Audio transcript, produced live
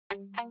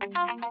Pull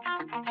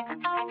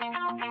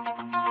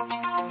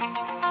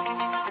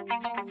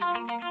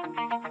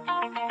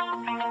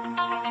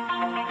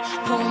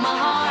my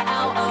heart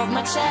out of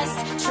my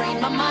chest, train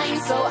my mind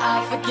so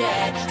I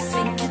forget,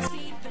 sink it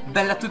deep.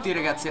 Bella a tutti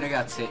ragazzi e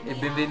ragazze e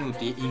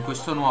benvenuti in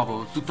questo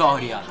nuovo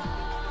tutorial.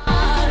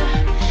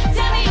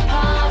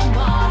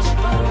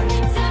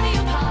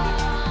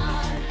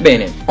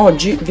 Bene,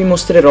 oggi vi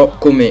mostrerò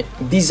come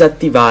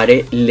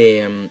disattivare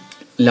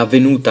la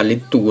venuta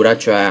lettura,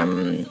 cioè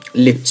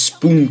le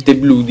spunte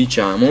blu,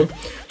 diciamo,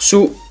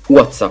 su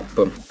WhatsApp.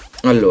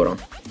 Allora,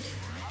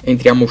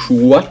 entriamo su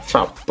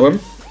WhatsApp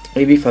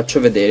e vi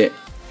faccio vedere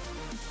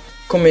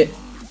come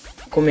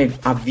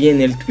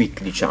avviene il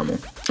tweak, diciamo.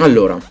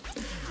 Allora,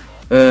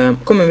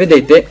 come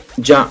vedete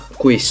già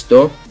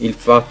questo, il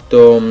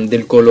fatto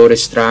del colore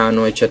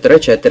strano eccetera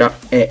eccetera,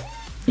 è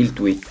il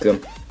tweak.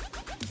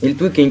 Il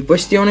tweak in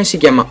questione si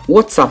chiama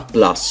WhatsApp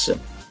Plus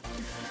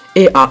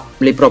e ha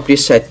le proprie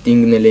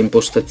setting nelle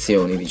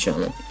impostazioni,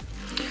 diciamo.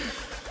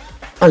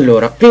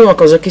 Allora, prima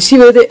cosa che si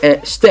vede è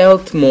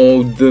Stealth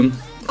Mode.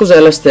 Cos'è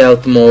la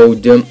Stealth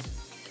Mode?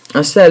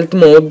 La Stealth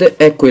Mode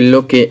è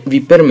quello che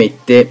vi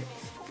permette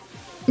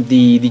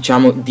di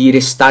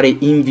restare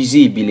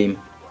invisibili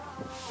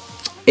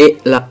e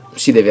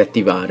si deve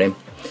attivare.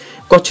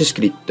 Qua c'è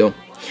scritto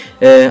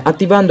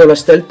attivando la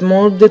Stealth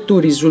Mode tu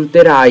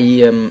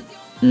risulterai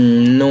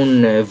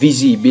non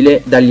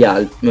visibile dagli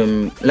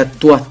altri, la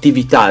tua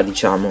attività,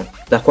 diciamo,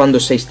 da quando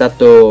sei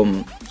stato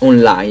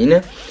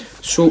online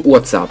su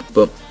WhatsApp.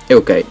 E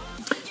ok,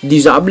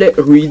 disable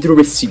read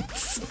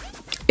receipts,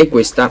 e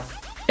questa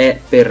è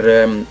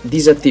per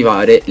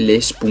disattivare le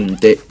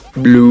spunte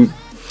blu.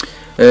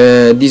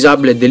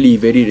 Disable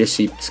delivery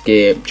receipts,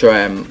 che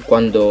cioè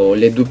quando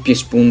le doppie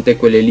spunte,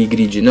 quelle lì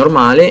grigie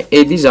normale,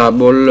 e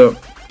disable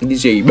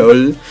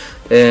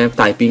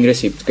typing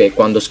receipts, che è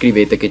quando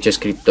scrivete che c'è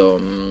scritto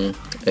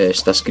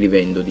sta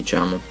scrivendo,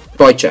 diciamo.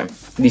 Poi c'è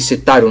di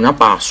settare una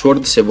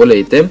password se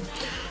volete,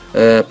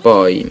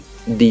 poi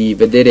di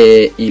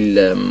vedere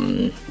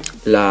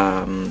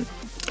la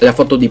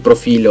foto di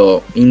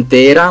profilo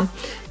intera,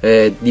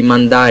 di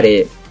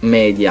mandare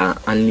media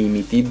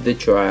unlimited,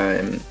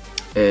 cioè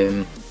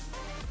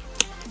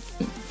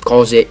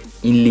cose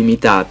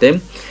illimitate,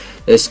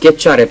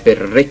 schiacciare per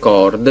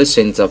record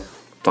senza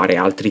fare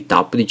altri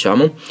tap,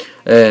 diciamo,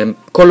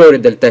 colore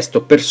del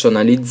testo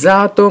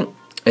personalizzato,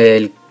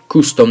 il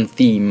custom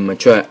theme,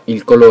 cioè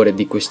il colore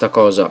di questa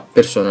cosa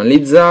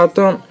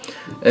personalizzato,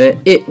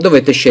 e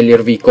dovete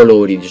scegliervi i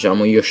colori,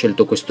 diciamo. Io ho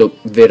scelto questo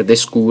verde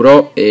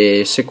scuro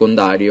e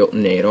secondario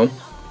nero,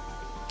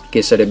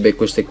 che sarebbe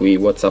queste qui,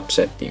 WhatsApp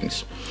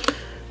settings.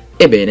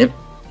 Ebbene,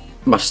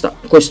 basta,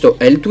 questo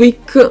è il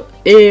tweak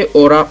e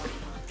ora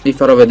vi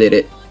farò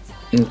vedere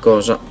in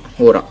cosa.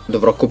 Ora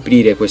dovrò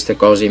coprire queste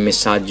cose, i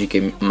messaggi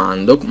che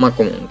mando, ma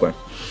comunque.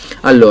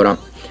 Allora,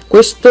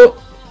 questo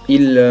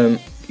il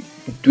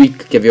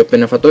tweak che vi ho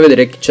appena fatto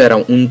vedere, che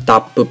c'era un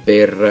tap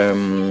per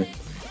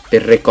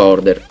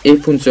recorder, e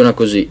funziona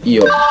così.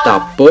 Io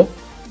tappo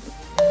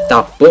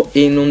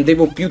e non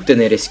devo più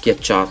tenere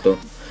schiacciato,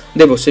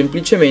 devo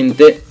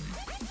semplicemente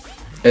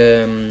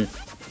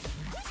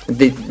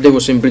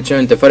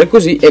fare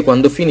così, e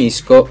quando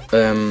finisco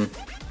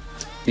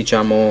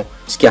diciamo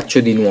schiaccio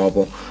di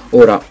nuovo.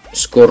 Ora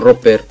scorro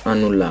per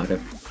annullare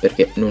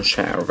perché non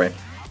serve.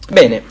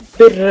 Bene,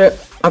 per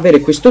avere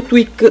questo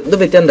tweak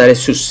dovete andare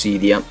su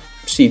Cydia.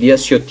 Cydia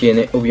si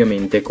ottiene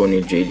ovviamente con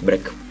il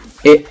jailbreak,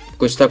 e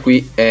questa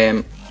qui è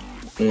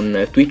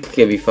un tweak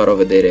che vi farò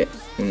vedere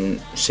in un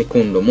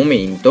secondo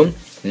momento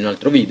in un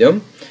altro video.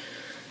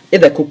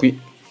 Ed ecco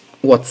qui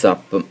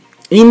WhatsApp.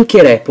 In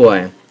che repo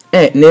è?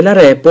 È nella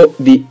repo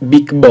di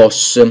Big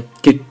Boss,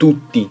 che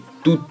tutti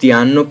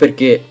hanno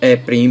perché è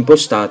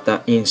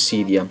preimpostata in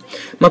Cydia,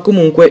 ma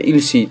comunque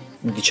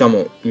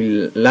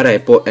la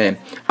repo è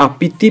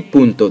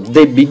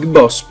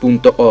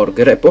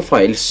apt.thebigboss.org repo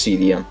file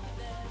Cydia.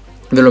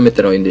 Ve lo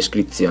metterò in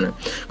descrizione.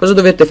 Cosa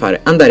dovete fare?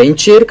 Andare in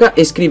cerca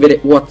e scrivere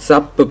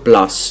WhatsApp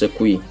Plus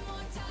qui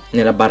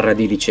nella barra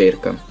di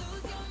ricerca,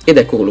 ed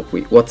eccolo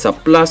qui,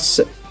 WhatsApp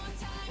Plus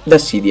da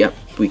Cydia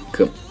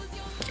tweak.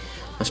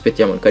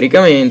 Aspettiamo il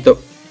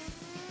caricamento.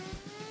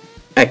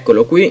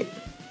 Eccolo qui.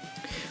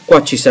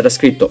 Qua ci sarà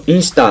scritto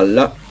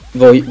installa,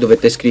 voi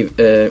dovete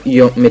scrivere,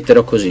 io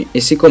metterò così, e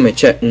siccome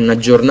c'è un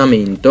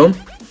aggiornamento,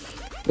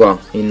 qua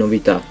in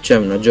novità c'è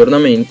un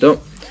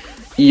aggiornamento,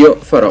 io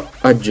farò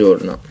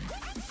aggiorna.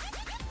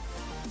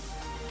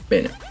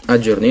 Bene,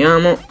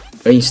 aggiorniamo,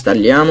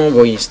 installiamo,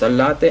 voi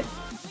installate.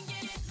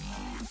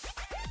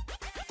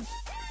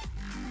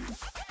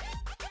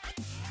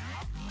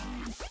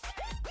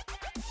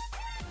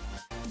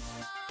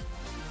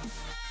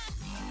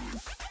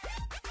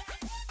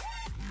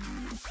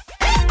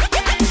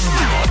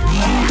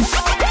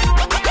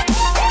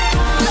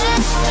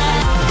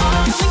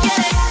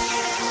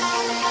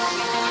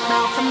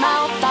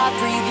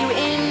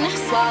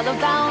 Swallow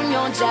down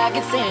your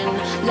jacket sin,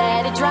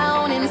 let it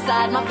drown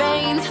inside my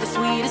veins, the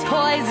sweetest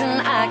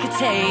poison I could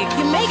take.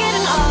 You make it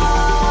an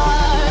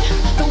art,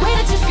 the way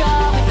that you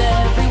scar with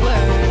every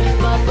word,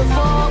 but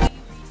before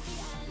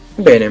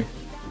Bene,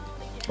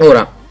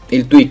 ora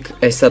il tweak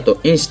è stato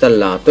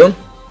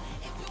installato.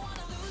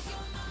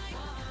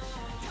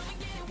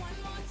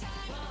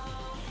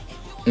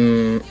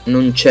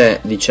 Non c'è,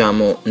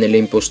 diciamo, nelle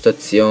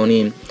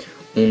impostazioni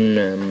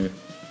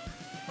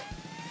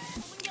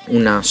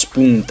una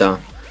spunta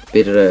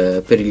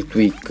per il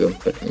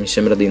tweak, mi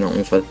sembra di no,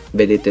 infatti,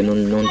 vedete,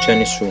 non c'è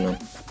nessuna.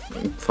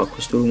 Fa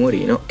questo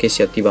rumorino che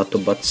si è attivato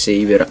bat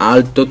saver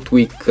alto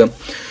tweak.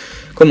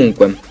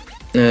 Comunque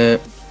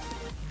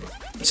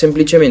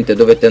semplicemente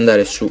dovete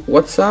andare su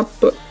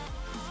WhatsApp,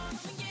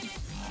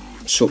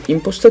 su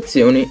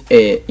impostazioni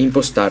e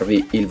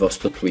impostarvi il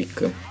vostro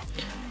tweak.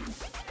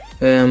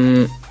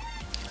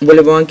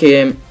 Volevo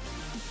anche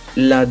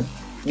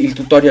il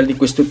tutorial di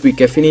questo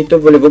tweak è finito.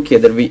 Volevo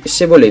chiedervi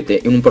se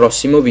volete in un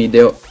prossimo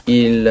video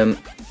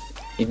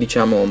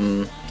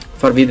diciamo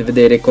farvi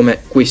vedere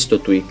com'è questo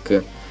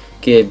tweak,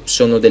 che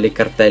sono delle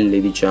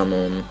cartelle,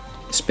 diciamo,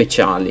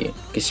 speciali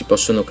che si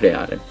possono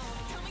creare.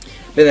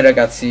 Bene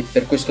ragazzi,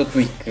 per questo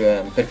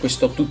tweak, per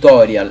questo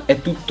tutorial è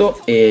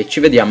tutto e ci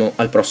vediamo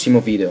al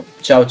prossimo video.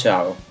 Ciao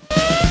ciao!